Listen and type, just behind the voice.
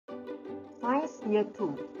Science Year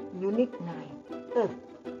 2, Unit 9, Earth,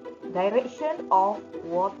 Direction of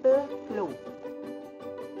Water Flow.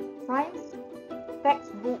 Science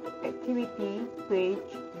Textbook Activity, page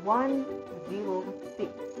 106.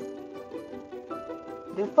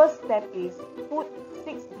 The first step is put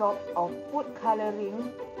 6 drops of food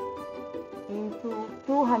coloring into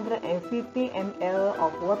 250 ml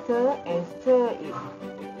of water and stir it.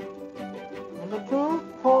 Number 2,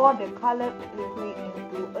 pour the colored liquid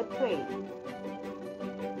into a tray.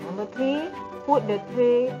 Number 3, put the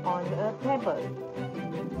tray on a table.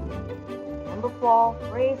 Number 4,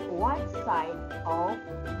 raise one side of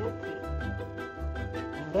the tray.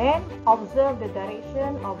 And then observe the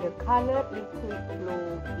direction of the colored liquid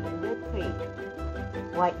flow in the tray.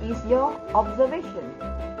 What is your observation?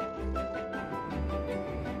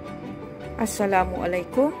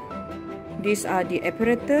 Assalamualaikum. These are the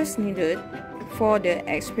apparatus needed for the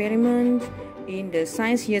experiment in the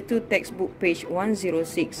Science Year 2 textbook, page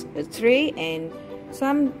 106. A tray and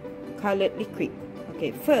some colored liquid. Okay,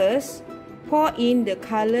 first, pour in the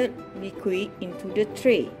colored liquid into the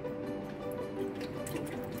tray.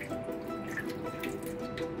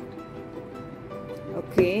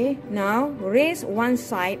 Okay, now raise one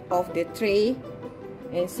side of the tray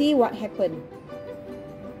and see what happened.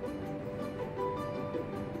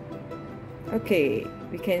 Okay,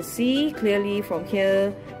 we can see clearly from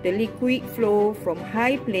here the liquid flow from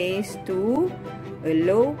high place to a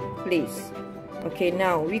low place. Okay,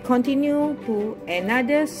 now we continue to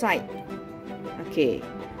another side. Okay,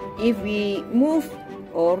 if we move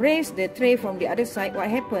or raise the tray from the other side,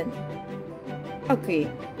 what happened?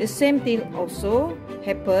 Okay, the same thing also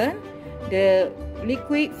happened. The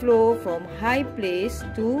liquid flow from high place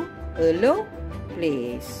to a low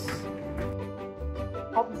place.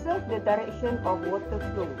 Observe the direction of water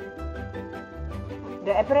flow.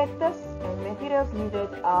 The apparatus and materials needed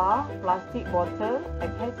are plastic bottle,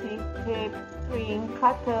 adhesive, tape, string,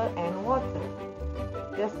 cutter, and water.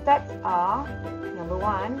 The steps are: number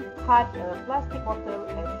 1, cut a plastic bottle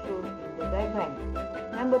as shown in the diagram.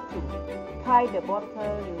 Number 2, tie the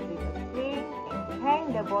bottle using a string and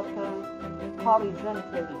hang the bottle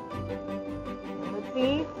horizontally. Number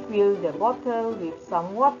 3, fill the bottle with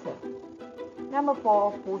some water. Number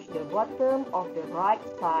 4, push the bottom of the right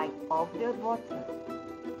side of the bottle.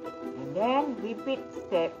 And then repeat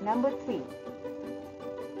step number 3.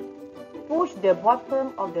 Push the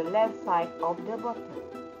bottom of the left side of the bottle.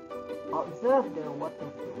 Observe the water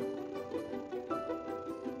flow.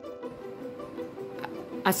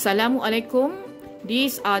 Assalamualaikum.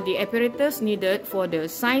 These are the apparatus needed for the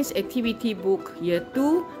Science Activity Book Year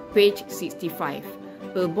 2, page 65.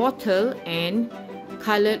 A bottle and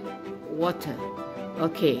colored water.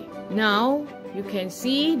 Okay, now you can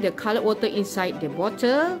see the colored water inside the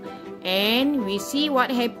bottle, and we see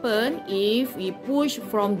what happened if we push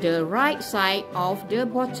from the right side of the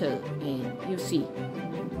bottle. And you see.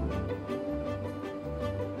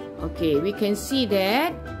 Okay, we can see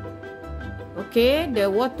that. Okay,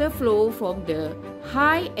 the water flow from the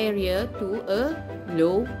high area to a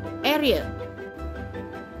low area.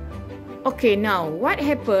 Okay, now what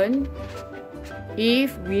happened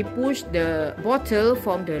if we push the bottle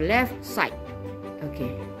from the left side?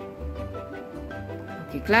 Okay.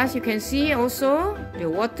 Okay, class, you can see also the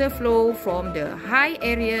water flow from the high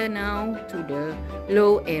area now to the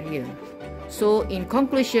low area. So in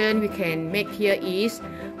conclusion, we can make here is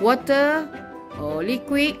water or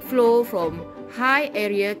liquid flow from high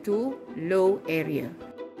area to low area.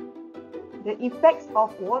 The effects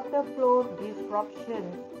of water flow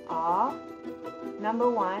disruptions are: number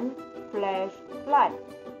 1, flash flood.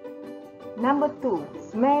 Number 2,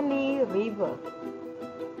 smelly river.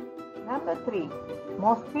 Number 3,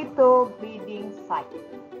 mosquito breeding site.